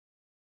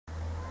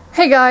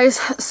Hey guys,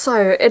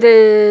 so it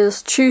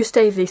is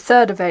Tuesday the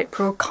 3rd of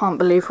April, can't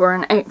believe we're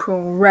in April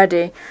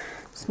already,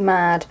 it's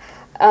mad,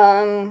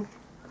 and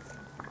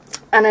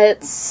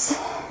it's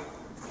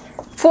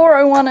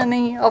 4:01 in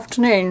the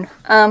afternoon.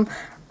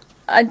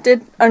 I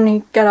did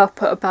only get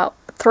up at about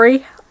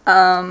 3,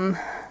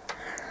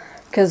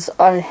 because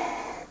I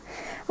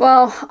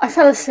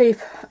fell asleep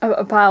at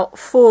about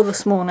 4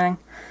 this morning,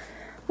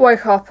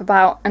 woke up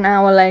about an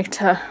hour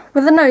later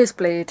with a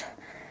nosebleed.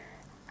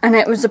 And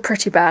it was a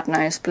pretty bad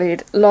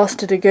nosebleed,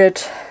 lasted a good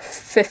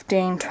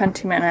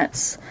 15-20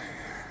 minutes.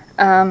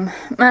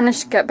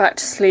 Managed to get back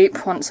to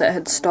sleep once it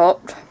had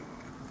stopped.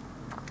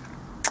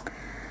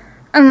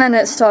 And then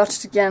it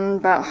started again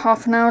about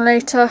half an hour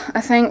later,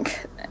 I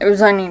think. It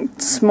was only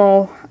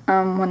small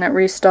when it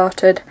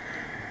restarted.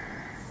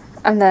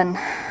 And then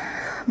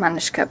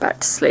managed to get back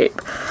to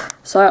sleep.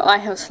 So I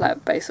have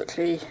slept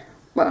basically,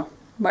 well,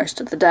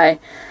 most of the day,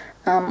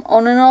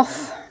 on and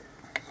off.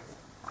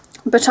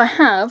 But I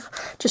have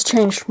just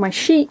changed my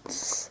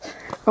sheets.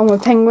 Gone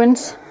with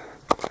penguins.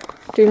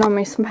 Do love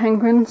me some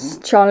penguins.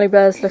 Charlie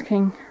Bear's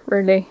looking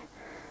really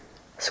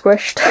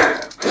squished.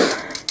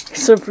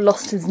 He's sort of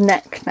lost his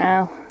neck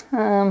now.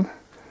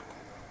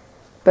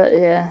 But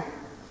yeah,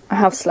 I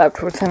have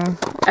slept with him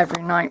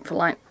every night for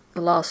like the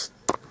last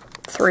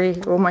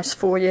 3, almost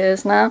 4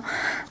 years now.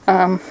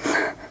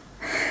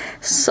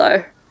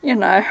 So, you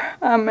know,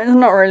 it's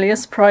not really a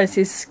surprise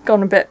he's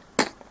gone a bit...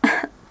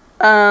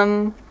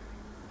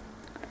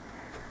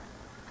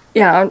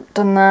 Yeah, I've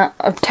done that.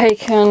 I've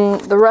taken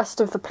the rest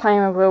of the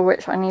Playmobil,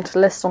 which I need to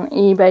list on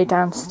eBay,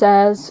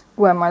 downstairs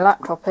where my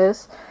laptop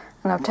is,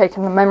 and I've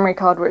taken the memory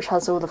card which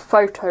has all the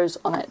photos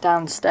on it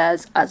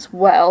downstairs as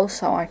well,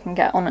 so I can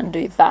get on and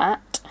do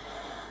that.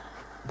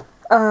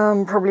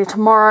 Probably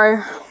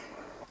tomorrow.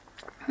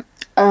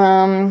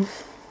 I've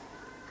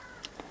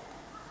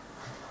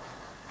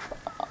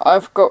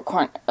got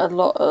quite a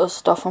lot of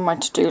stuff on my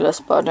to-do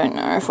list, but I don't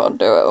know if I'll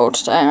do it all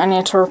today. I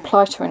need to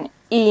reply to an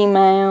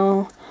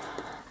email.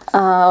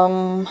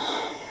 Although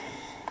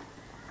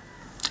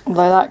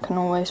that can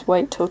always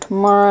wait till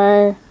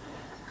tomorrow.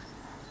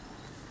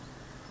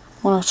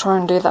 I want to try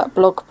and do that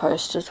blog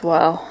post as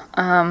well.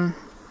 Ow,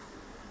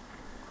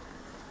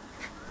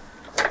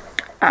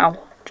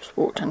 just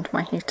walked into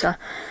my heater.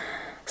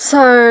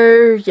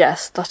 So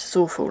yes, that is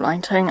awful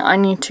lighting. I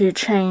need to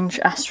change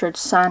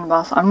Astrid's sand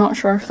bath. I'm not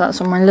sure if that's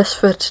on my list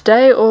for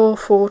today or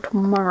for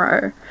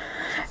tomorrow.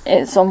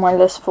 It's on my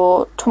list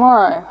for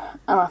tomorrow.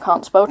 And I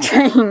can't spell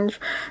change.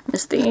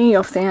 Missed the E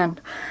off the end.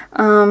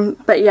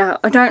 But yeah,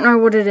 I don't know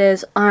what it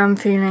is. I am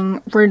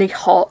feeling really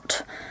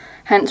hot.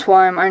 Hence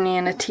why I'm only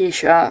in a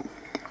t-shirt.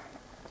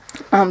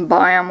 But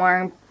I am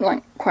wearing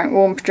like quite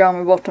warm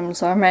pyjama bottoms,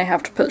 so I may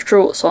have to put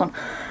shorts on.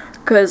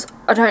 Because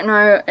I don't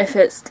know if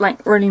it's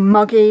like really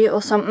muggy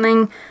or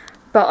something.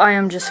 But I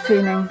am just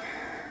feeling...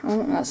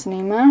 Oh, that's an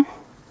email.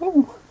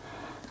 Oh,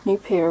 new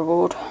peer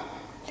award.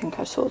 I think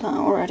I saw that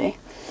already.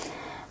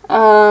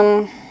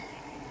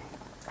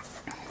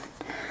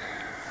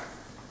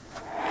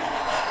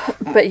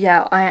 But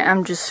yeah, I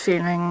am just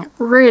feeling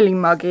really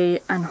muggy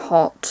and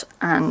hot,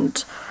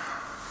 and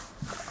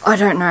I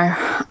don't know.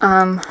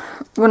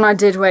 When I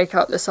did wake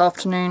up this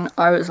afternoon,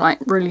 I was like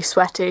really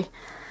sweaty,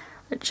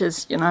 which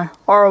is, you know,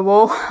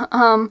 horrible.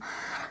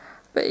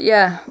 But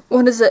yeah,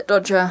 what is it,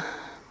 Dodger?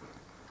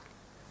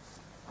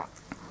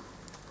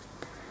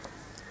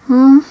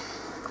 You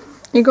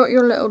got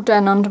your little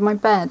den under my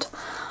bed.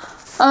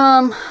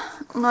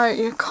 No,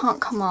 you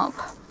can't come up.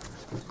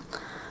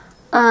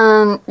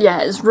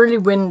 Yeah, it's really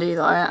windy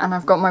though, and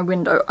I've got my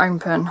window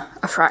open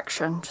a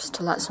fraction just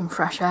to let some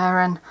fresh air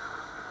in.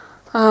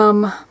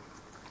 So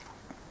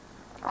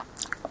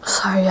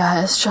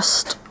yeah, it's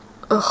just,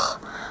 ugh,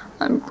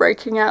 I'm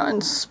breaking out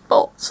in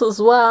spots as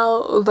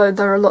well, although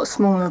they're a lot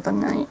smaller than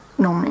they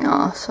normally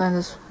are. So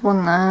there's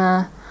one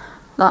there,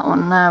 that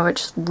one there,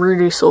 which is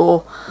really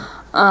sore,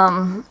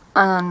 and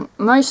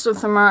most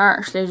of them are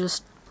actually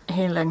just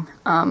healing.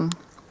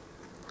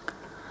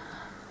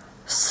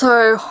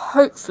 So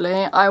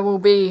hopefully I will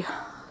be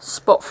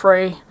spot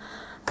free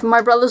for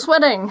my brother's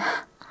wedding.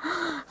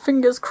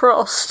 Fingers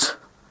crossed.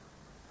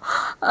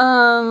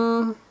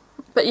 But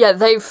yeah,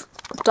 they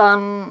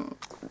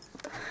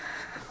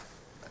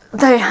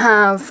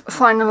have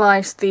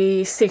finalised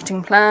the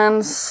seating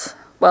plans.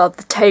 Well,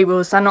 the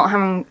tables, they're not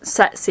having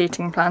set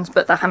seating plans,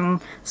 but they're having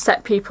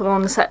set people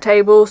on the set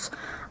tables.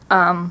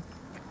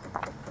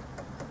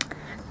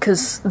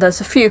 Because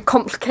there's a few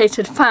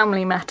complicated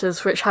family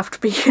matters which have to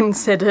be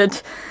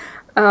considered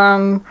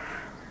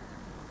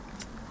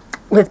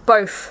with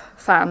both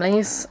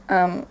families.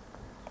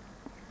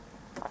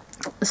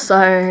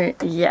 So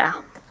yeah.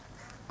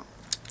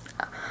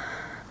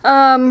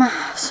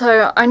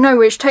 So I know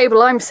which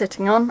table I'm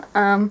sitting on.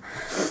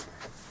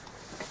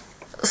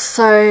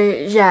 So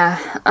yeah.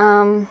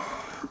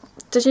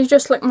 Did you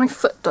just lick my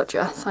foot,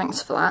 Dodger?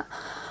 Thanks for that.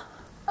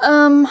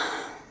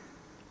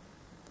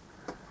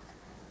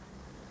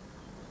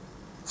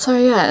 So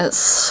yeah,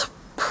 it's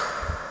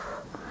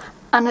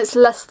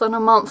less than a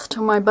month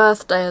till my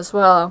birthday as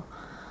well.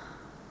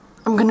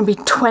 I'm gonna be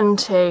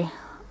 20.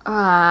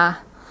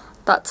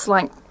 That's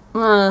like,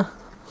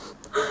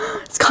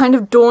 it's kind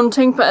of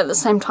daunting, but at the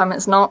same time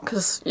it's not,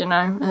 because, you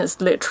know, it's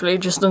literally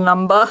just a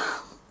number.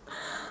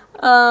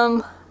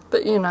 But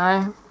you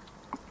know.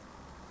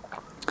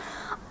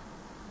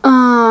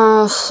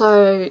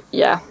 So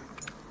yeah.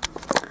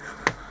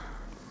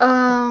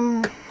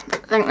 I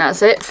think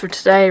that's it for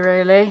today,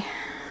 really.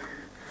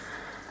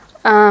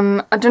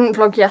 I didn't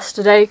vlog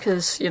yesterday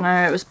because, you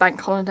know, it was bank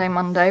holiday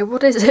Monday.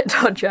 What is it,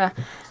 Dodger?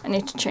 I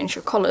need to change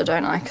your collar,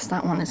 don't I? Because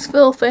that one is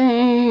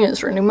filthy.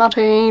 It's really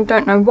muddy.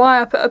 Don't know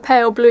why I put a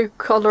pale blue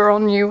collar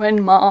on you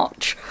in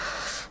March.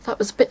 That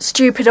was a bit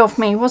stupid of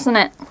me, wasn't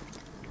it?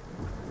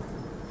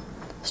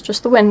 It's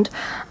just the wind.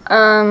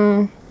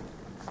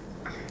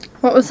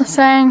 What was I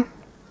saying?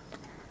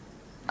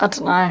 I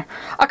don't know.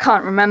 I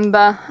can't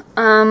remember.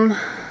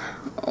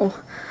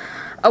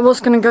 I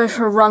was going to go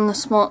for a run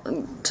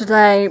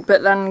today,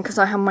 but then because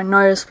I have my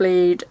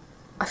nosebleed,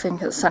 I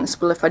think it's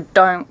sensible if I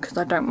don't, because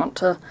I don't want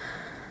to.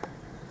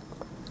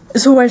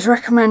 It's always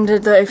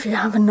recommended that if you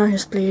have a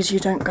nosebleed, you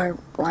don't go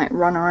like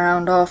run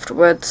around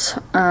afterwards,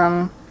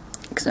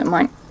 because it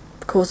might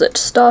cause it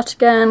to start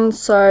again.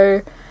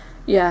 So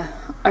yeah,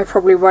 I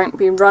probably won't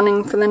be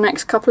running for the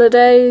next couple of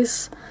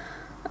days,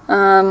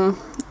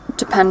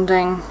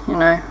 depending, you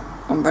know,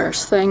 on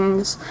various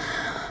things.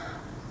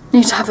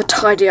 Need to have a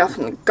tidy up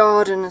in the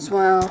garden as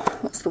well.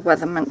 What's the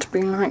weather meant to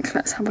be like?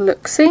 Let's have a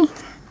look. See?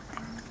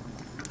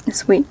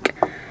 This week.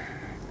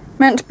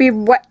 Meant to be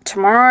wet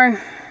tomorrow.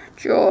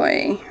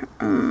 Joy.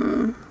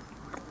 But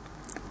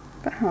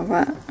how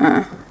wet?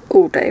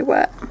 All day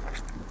wet.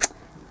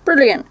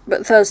 Brilliant.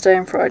 But Thursday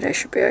and Friday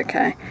should be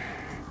okay.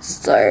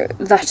 So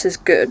that is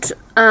good.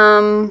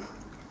 So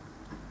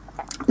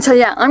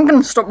yeah, I'm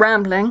going to stop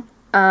rambling.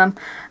 And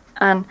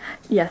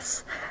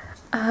yes.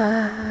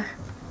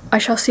 I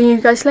shall see you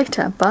guys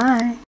later.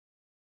 Bye.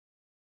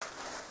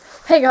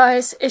 Hey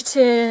guys, it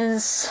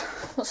is,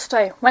 what's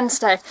today?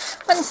 Wednesday.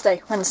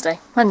 Wednesday.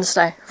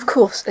 Of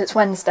course, it's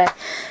Wednesday.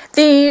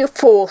 The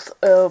 4th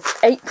of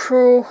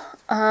April.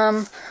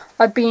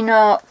 I've been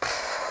up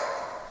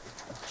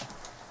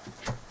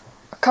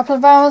a couple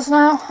of hours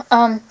now.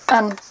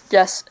 And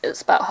yes,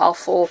 it's about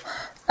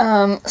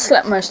 4:30.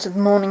 Slept most of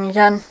the morning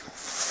again.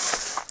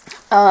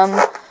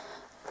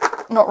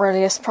 Not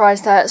really a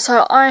surprise there.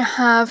 So I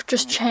have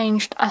just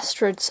changed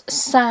Astrid's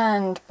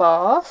sand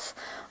bath.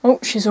 Oh,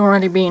 she's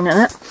already been in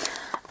it.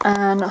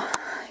 And I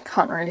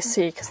can't really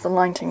see because the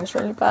lighting is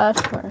really bad.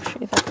 Where is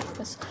she? There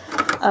she is.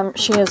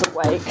 She is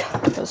awake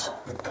because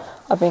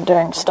I've been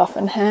doing stuff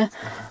in here.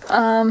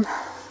 And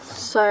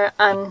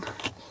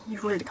you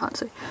really can't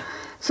see.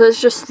 So it's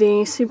just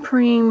the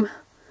Supreme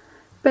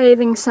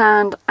bathing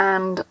sand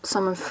and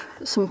some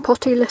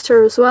potty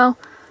litter as well.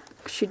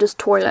 She does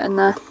toilet in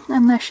there.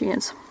 And there she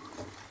is.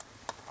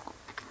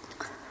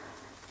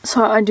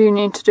 So I do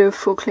need to do a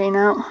full clean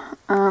out,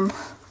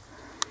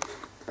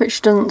 but she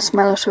doesn't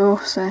smell at all,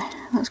 so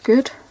that's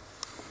good.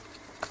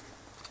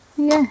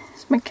 Yeah,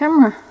 it's my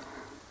camera.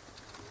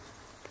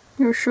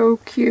 You're so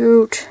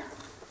cute.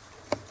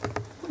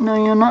 No,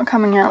 you're not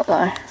coming out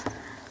though.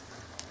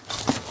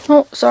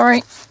 Oh,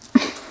 sorry.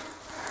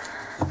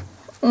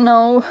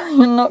 No,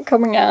 you're not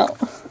coming out.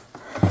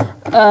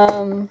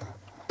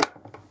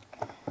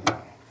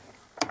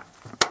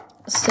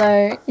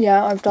 So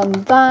yeah, I've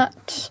done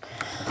that.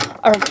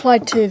 I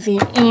replied to the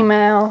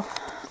email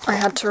I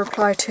had to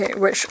reply to,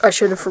 which I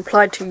should have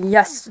replied to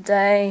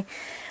yesterday.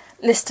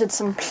 Listed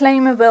some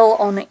Playmobil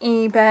on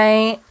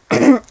eBay.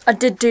 I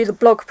did do the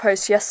blog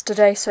post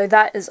yesterday, so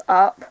that is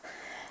up.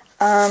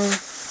 I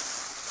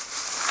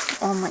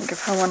might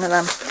give her one of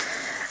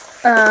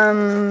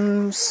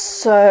them.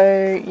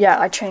 So yeah,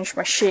 I changed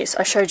my sheets.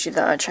 I showed you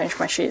that I changed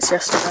my sheets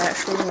yesterday,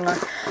 actually, didn't I?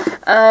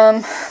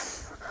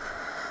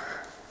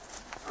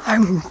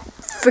 I'm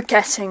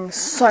forgetting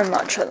so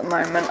much at the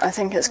moment. I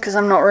think it's because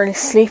I'm not really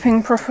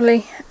sleeping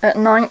properly at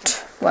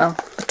night. Well,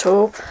 at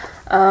all.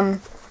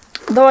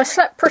 Though I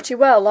slept pretty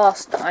well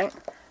last night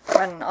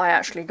when I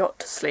actually got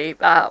to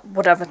sleep at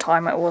whatever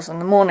time it was in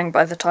the morning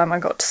by the time I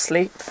got to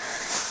sleep.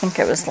 I think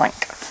it was like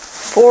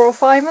 4 or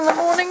 5 in the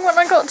morning when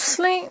I got to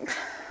sleep.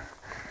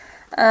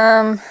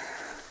 And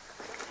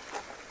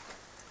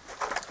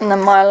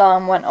then my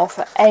alarm went off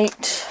at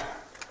 8.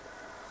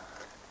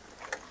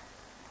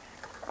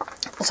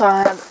 So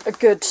I had a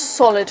good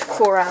solid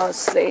 4 hours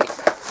sleep.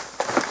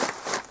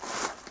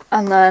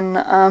 And then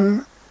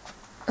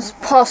there's a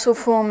parcel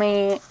for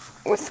me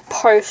with the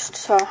post,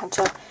 so I had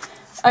to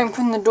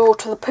open the door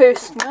to the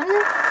postman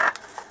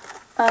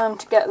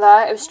to get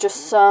that. It was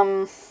just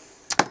some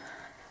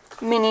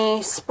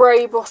mini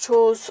spray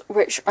bottles,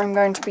 which I'm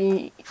going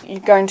to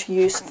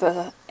use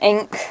for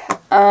ink.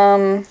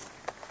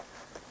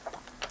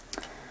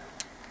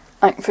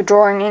 Like for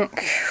drawing ink,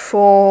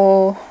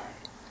 for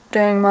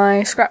doing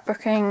my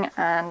scrapbooking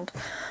and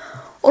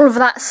all of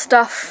that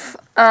stuff.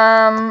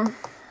 And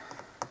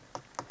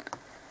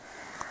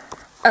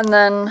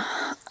then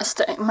I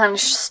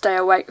managed to stay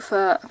awake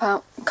for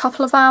about a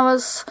couple of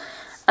hours,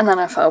 and then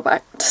I fell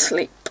back to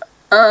sleep.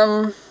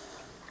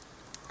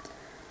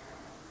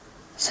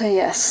 So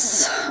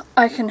yes,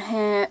 I can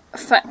hear a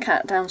fat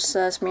cat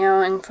downstairs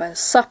meowing for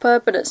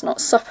supper, but it's not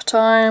supper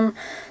time.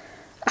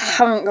 I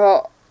haven't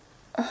got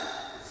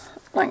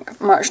like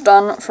much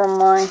done from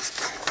my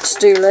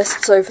to-do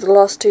lists over the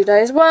last 2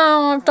 days.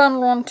 Well, I've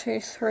done 1, 2,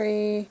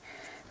 3,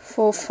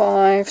 4,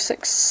 5,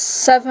 6,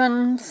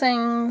 7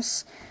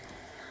 things,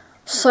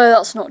 so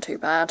that's not too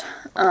bad.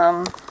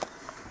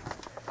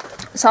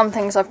 Some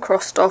things I've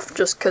crossed off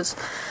just because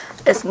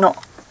it's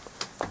not,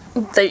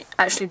 they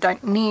actually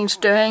don't need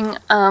doing,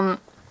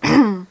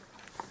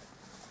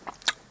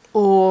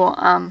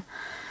 or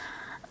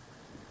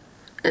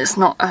it's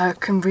not a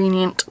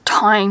convenient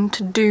time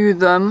to do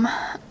them.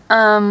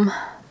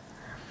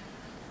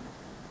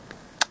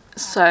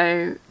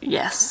 So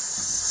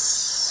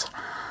yes,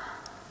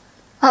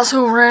 that's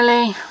all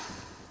really.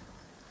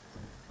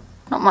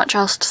 Not much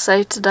else to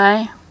say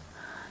today.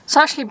 It's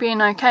actually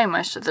been okay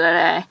most of the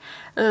day.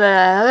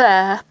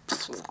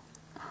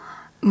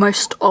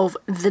 Most of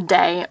the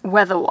day,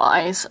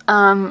 weather-wise.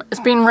 It's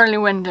been really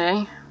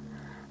windy,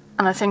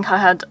 and I think I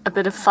had a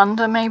bit of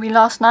thunder maybe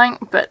last night,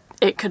 but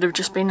it could have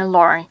just been a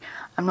lorry.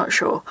 I'm not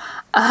sure.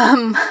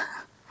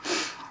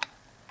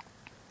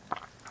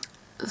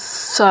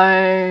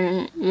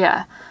 So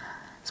yeah,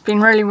 it's been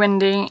really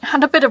windy.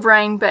 Had a bit of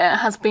rain, but it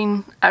has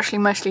been actually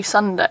mostly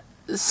sunny,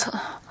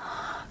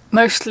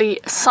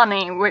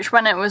 which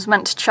when it was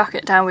meant to chuck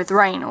it down with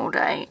rain all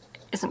day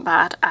isn't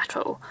bad at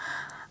all.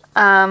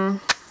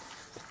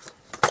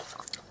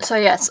 So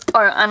yes,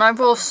 oh, and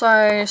I've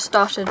also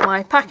started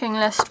my packing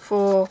list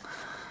for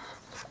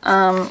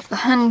the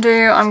hen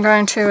do I'm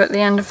going to at the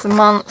end of the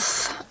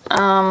month,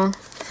 and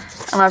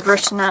I've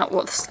written out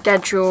what the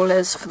schedule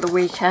is for the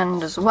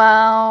weekend as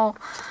well.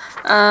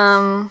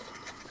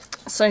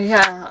 So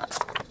yeah,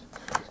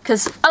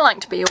 because I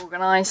like to be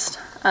organised.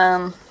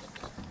 I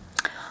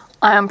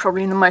am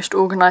probably the most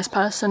organised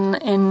person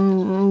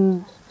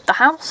in the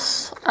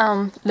house,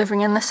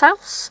 living in this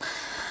house.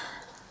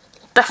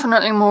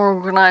 Definitely more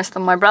organised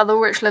than my brother,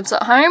 which lives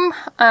at home.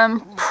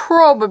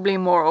 Probably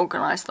more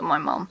organised than my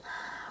mum,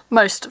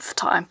 most of the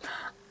time.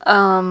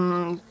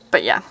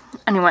 But yeah,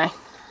 anyway.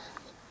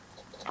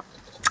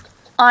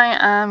 I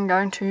am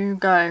going to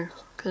go,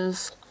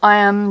 because I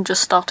am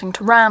just starting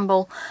to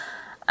ramble.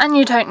 And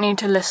you don't need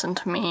to listen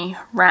to me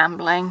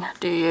rambling,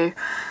 do you?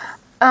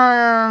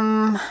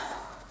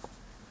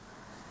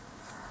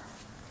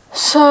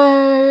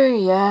 So,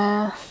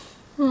 yeah.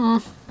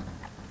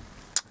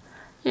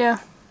 Yeah.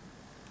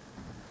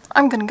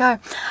 I'm gonna go.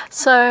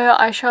 So,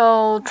 I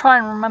shall try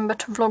and remember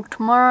to vlog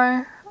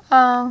tomorrow.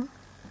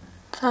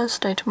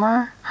 Thursday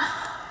tomorrow.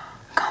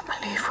 Can't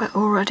believe we're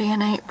already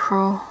in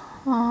April.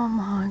 Oh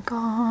my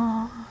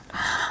god.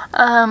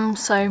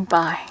 So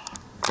bye.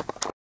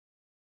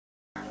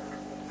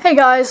 Hey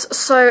guys,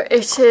 so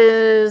it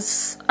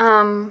is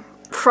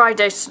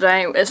Friday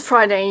today. It's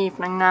Friday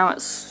evening now.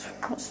 It's,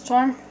 what's the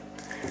time?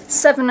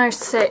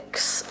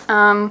 7:06.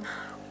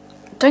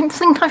 Don't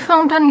think I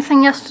filmed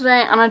anything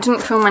yesterday, and I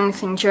didn't film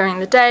anything during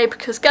the day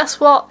because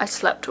guess what? I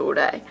slept all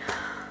day.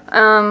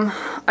 I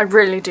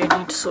really do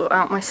need to sort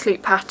out my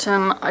sleep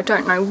pattern. I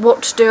don't know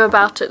what to do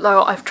about it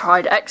though. I've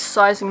tried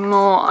exercising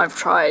more. I've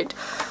tried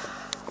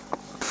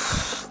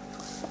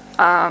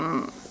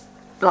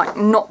like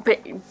not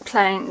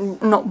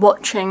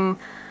watching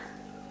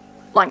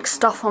like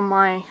stuff on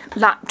my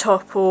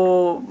laptop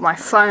or my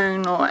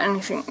phone or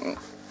anything,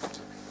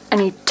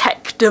 any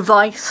tech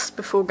device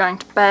before going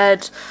to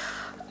bed.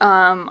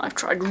 I've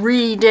tried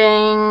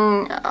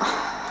reading.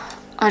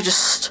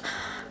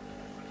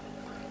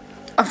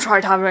 I've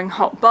tried having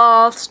hot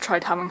baths,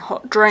 tried having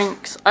hot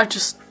drinks. I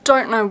just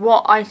don't know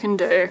what I can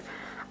do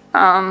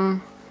to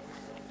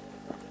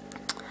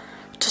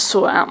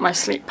sort out my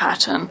sleep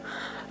pattern.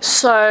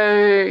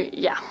 So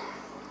yeah,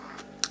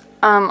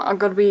 I've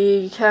got to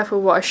be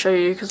careful what I show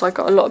you because I've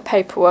got a lot of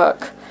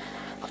paperwork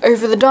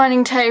over the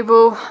dining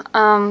table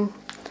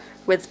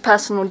with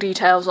personal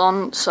details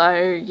on. So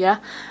yeah,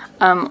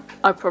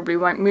 I probably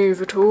won't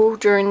move at all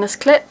during this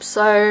clip,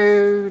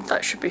 so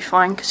that should be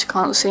fine because you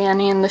can't see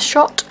any in this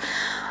shot.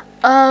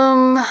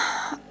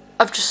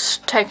 I've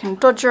just taken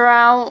Dodger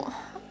out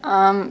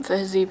for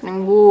his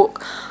evening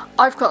walk.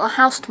 I've got the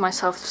house to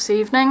myself this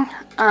evening.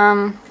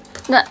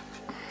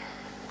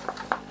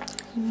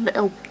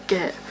 Little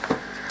git.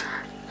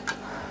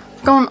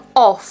 Gone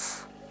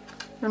off.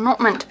 You're not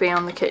meant to be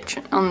on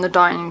the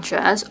dining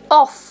chairs.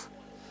 Off!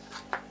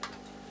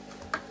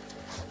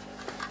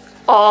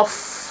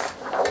 Off!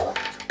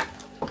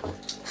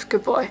 It's a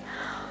good boy.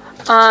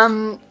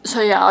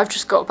 So yeah, I've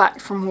just got back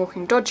from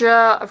walking Dodger.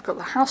 I've got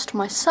the house to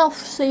myself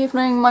this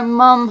evening. My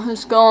mum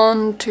has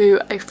gone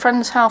to a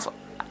friend's house,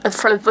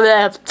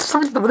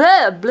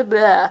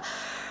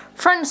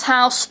 friend's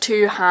house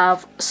to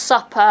have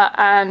supper,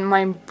 and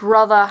my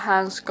brother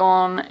has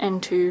gone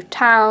into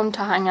town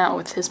to hang out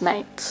with his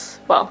mates.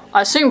 Well,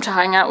 I assume to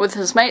hang out with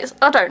his mates.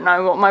 I don't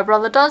know what my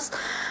brother does.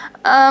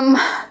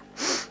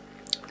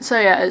 So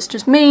yeah, it's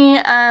just me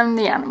and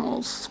the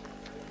animals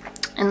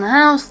in the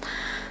house.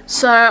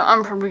 So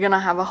I'm probably gonna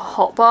have a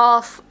hot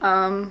bath,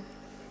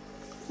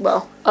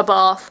 well, a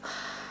bath,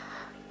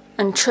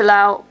 and chill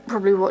out,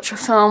 probably watch a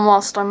film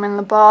whilst I'm in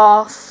the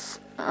bath.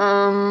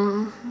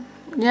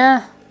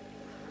 Yeah,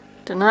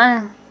 don't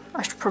know.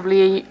 I should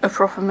probably eat a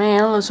proper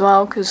meal as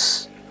well,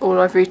 because all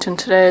I've eaten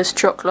today is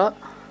chocolate,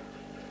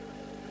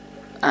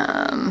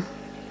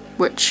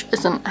 which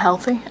isn't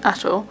healthy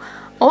at all.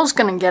 I was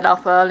going to get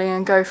up early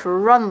and go for a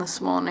run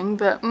this morning,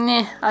 but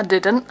meh, I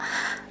didn't.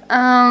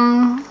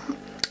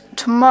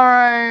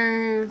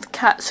 Tomorrow the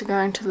cats are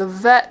going to the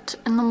vet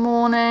in the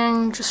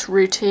morning, just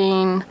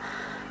routine,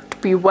 to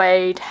be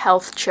weighed,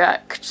 health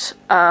checked,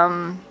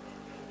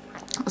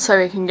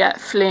 so we can get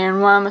flea and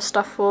wormer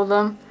stuff for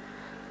them.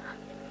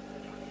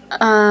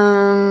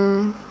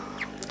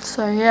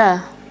 So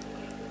yeah,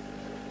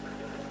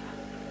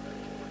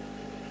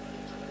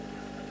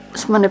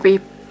 it's going to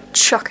be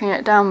chucking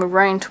it down with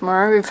rain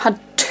tomorrow. We've had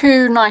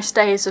 2 nice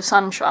days of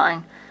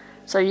sunshine,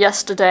 so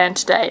yesterday and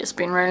today it's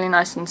been really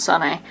nice and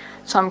sunny,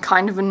 so I'm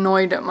kind of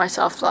annoyed at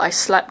myself that I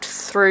slept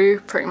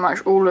through pretty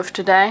much all of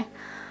today,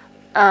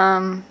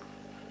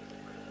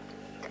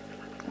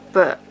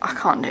 but I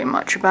can't do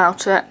much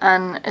about it.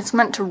 And it's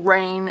meant to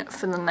rain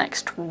for the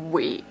next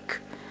week,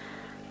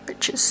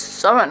 which is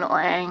so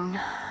annoying,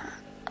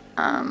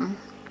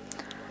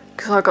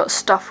 because I've got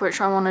stuff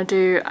which I want to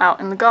do out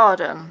in the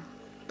garden,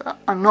 but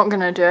I'm not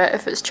going to do it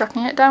if it's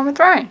chucking it down with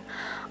rain.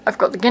 I've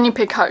got the guinea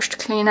pig hutch to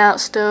clean out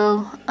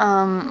still,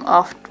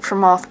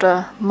 from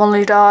after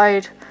Molly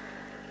died,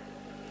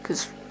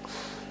 just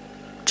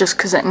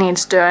because it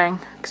needs doing,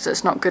 because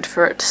it's not good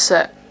for it to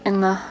sit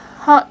in the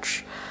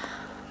hutch.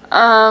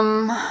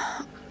 I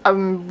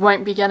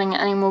won't be getting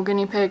any more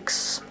guinea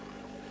pigs.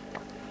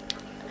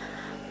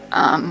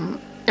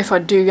 If I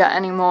do get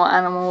any more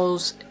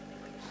animals,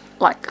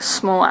 like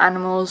small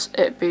animals,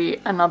 it'd be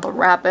another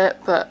rabbit,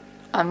 but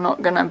I'm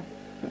not gonna,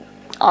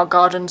 our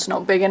garden's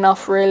not big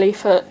enough really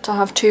to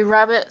have 2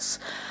 rabbits.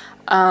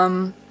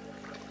 And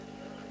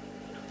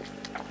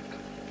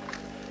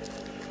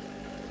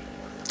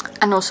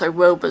also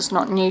Wilbur's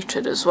not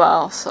neutered as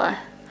well, so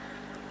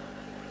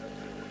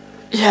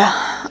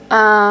yeah.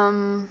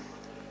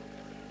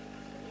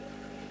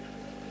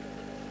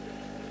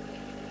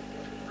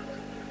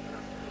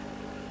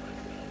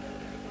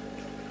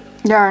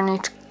 Yeah, I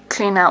need to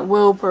clean out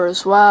Wilbur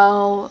as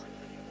well,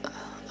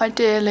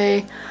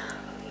 ideally.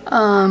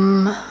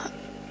 I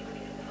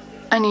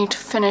need to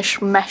finish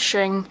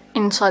meshing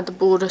inside the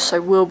border so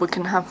Wilbur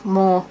can have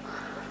more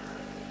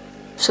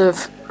sort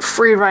of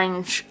free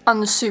range,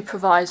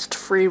 unsupervised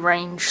free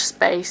range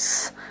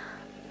space,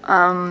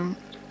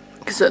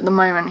 because at the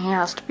moment he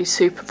has to be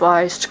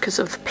supervised because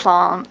of the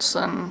plants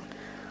and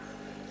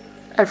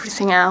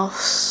everything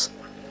else.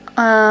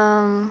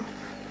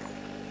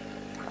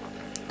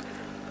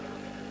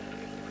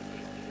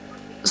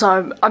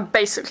 So I've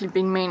basically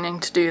been meaning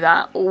to do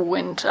that all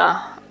winter,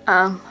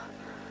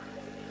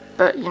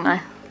 but you know,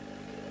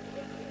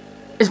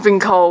 it's been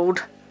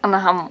cold and I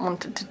haven't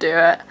wanted to do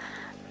it,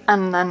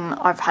 and then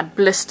I've had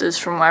blisters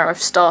from where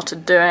I've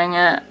started doing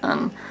it,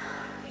 and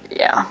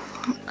yeah,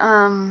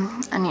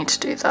 I need to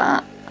do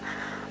that.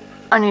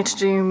 I need to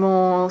do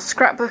more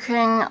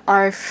scrapbooking.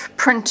 I've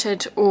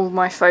printed all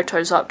my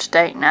photos up to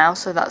date now,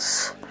 so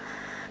that's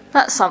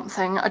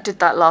something. I did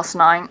that last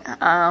night.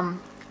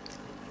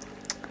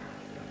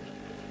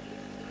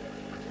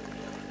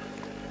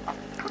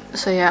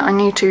 So yeah, I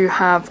need to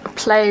have a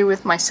play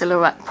with my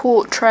silhouette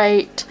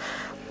portrait,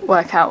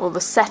 work out all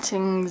the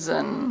settings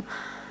and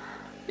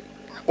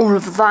all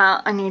of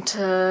that.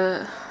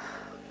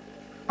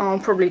 I'll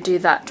probably do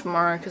that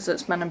tomorrow because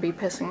it's meant to be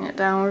pissing it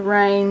down with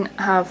rain.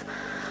 Have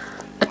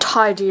a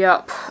tidy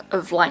up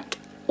of like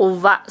all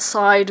that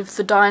side of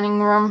the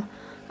dining room.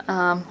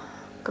 Gotta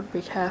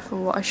be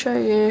careful what I show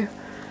you.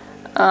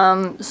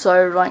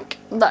 So like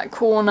that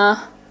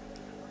corner,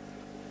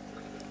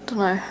 don't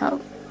know how.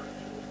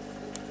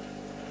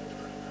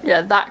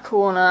 Yeah, that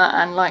corner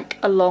and like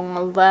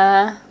along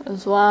there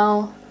as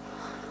well.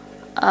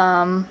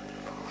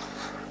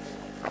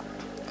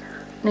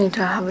 Need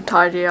to have a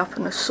tidy up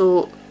and a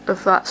sort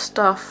of that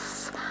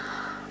stuff.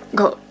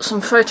 Got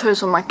some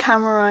photos on my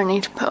camera I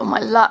need to put on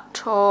my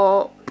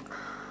laptop.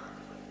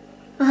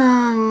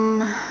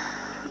 I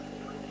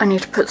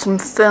need to put some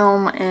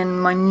film in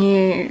my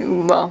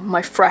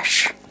my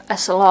fresh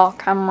SLR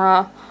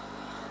camera.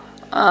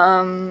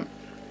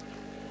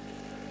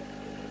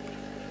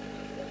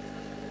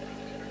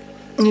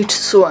 Need to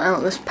sort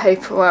out this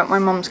paperwork. My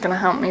mum's going to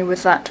help me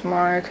with that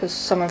tomorrow because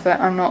some of it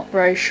I'm not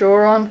very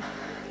sure on.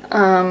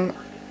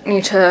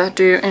 Need to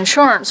do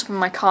insurance for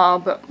my car,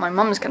 but my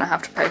mum's going to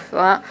have to pay for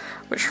that,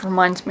 which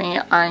reminds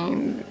me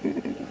I'm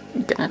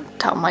going to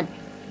tell my...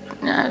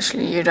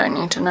 Actually, you don't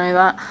need to know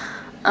that.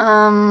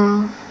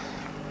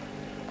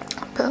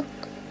 But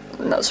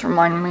that's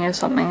reminding me of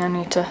something I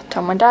need to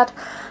tell my dad.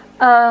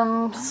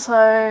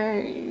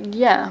 So,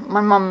 yeah,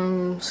 my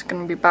mum's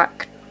going to be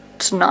back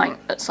tonight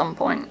at some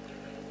point.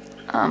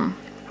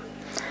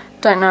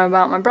 Don't know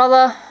about my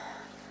brother.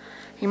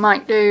 He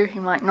might do, he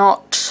might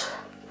not.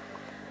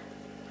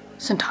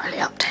 It's entirely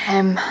up to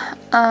him,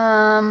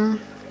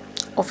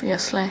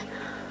 obviously.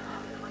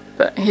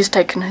 but he's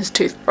taken his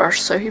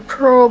toothbrush, so he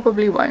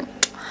probably won't.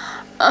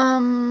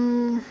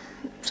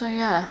 So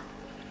yeah.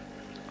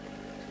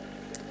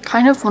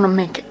 Kind of want to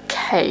make a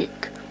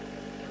cake.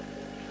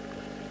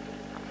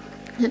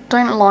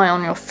 Don't lie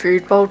on your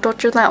food bowl,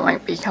 Dodger, that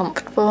won't be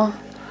comfortable.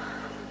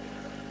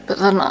 But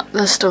then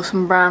there's still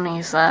some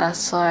brownies there,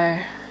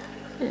 so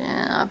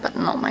yeah, I better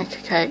not make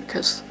a cake,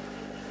 because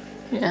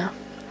yeah.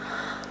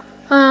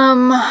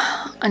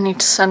 I need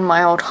to send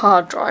my old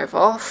hard drive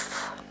off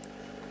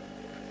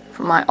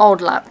from my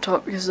old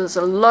laptop, because there's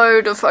a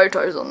load of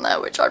photos on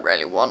there which I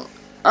really want.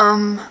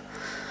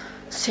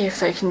 See if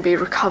they can be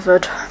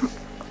recovered.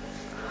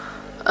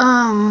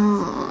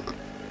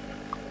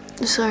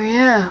 So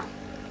yeah.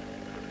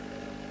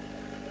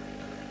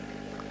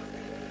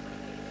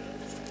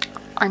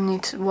 I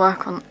need to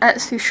work on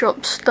Etsy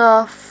shop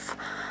stuff.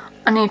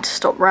 I need to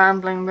stop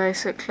rambling,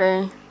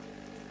 basically.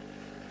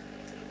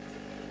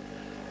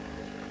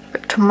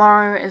 But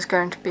tomorrow is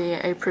going to be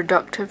a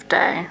productive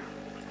day.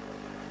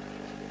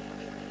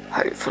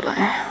 Hopefully.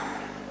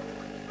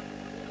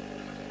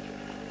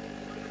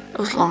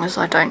 As long as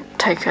I don't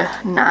take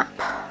a nap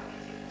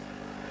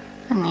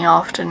in the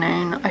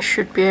afternoon, I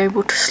should be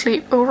able to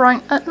sleep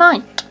alright at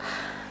night.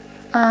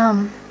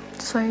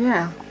 So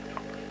yeah.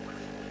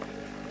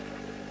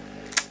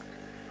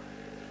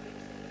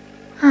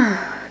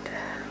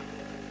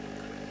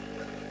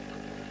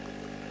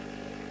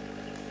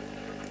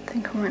 I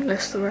think I won't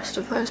list the rest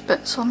of those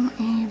bits on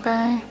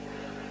eBay.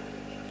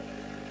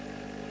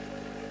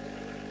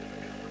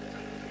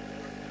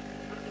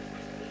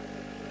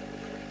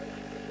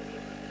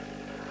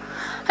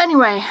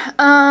 Anyway,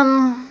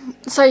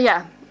 so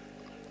yeah,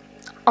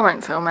 I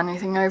won't film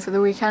anything over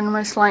the weekend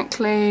most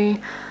likely.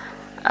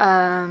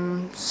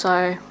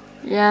 So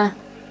yeah,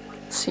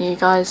 see you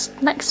guys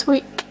next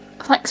week.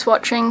 Thanks for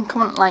watching,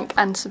 comment, like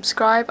and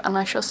subscribe, and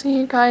I shall see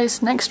you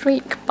guys next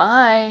week.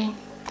 Bye!